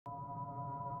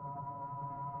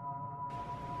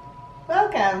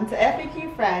Welcome to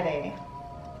FAQ Friday.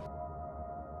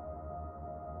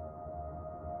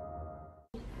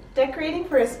 Decorating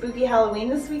for a spooky Halloween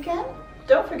this weekend?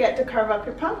 Don't forget to carve up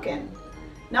your pumpkin.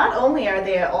 Not only are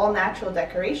they an all-natural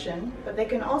decoration, but they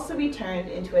can also be turned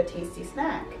into a tasty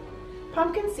snack.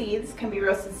 Pumpkin seeds can be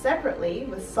roasted separately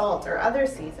with salt or other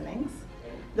seasonings.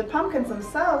 The pumpkins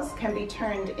themselves can be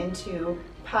turned into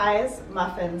pies,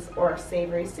 muffins, or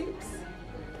savory soups.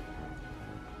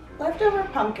 Leftover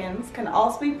pumpkins can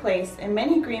also be placed in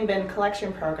many green bin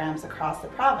collection programs across the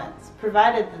province,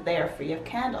 provided that they are free of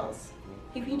candles.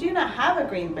 If you do not have a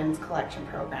green bins collection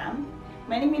program,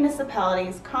 many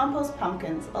municipalities compost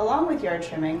pumpkins along with yard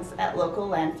trimmings at local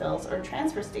landfills or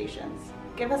transfer stations.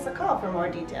 Give us a call for more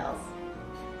details.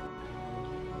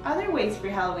 Other waste-free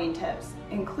Halloween tips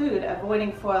include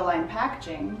avoiding foil-lined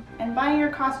packaging and buying your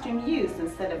costume used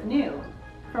instead of new.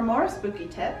 For more spooky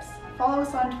tips, follow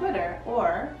us on Twitter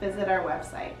or visit our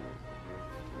website.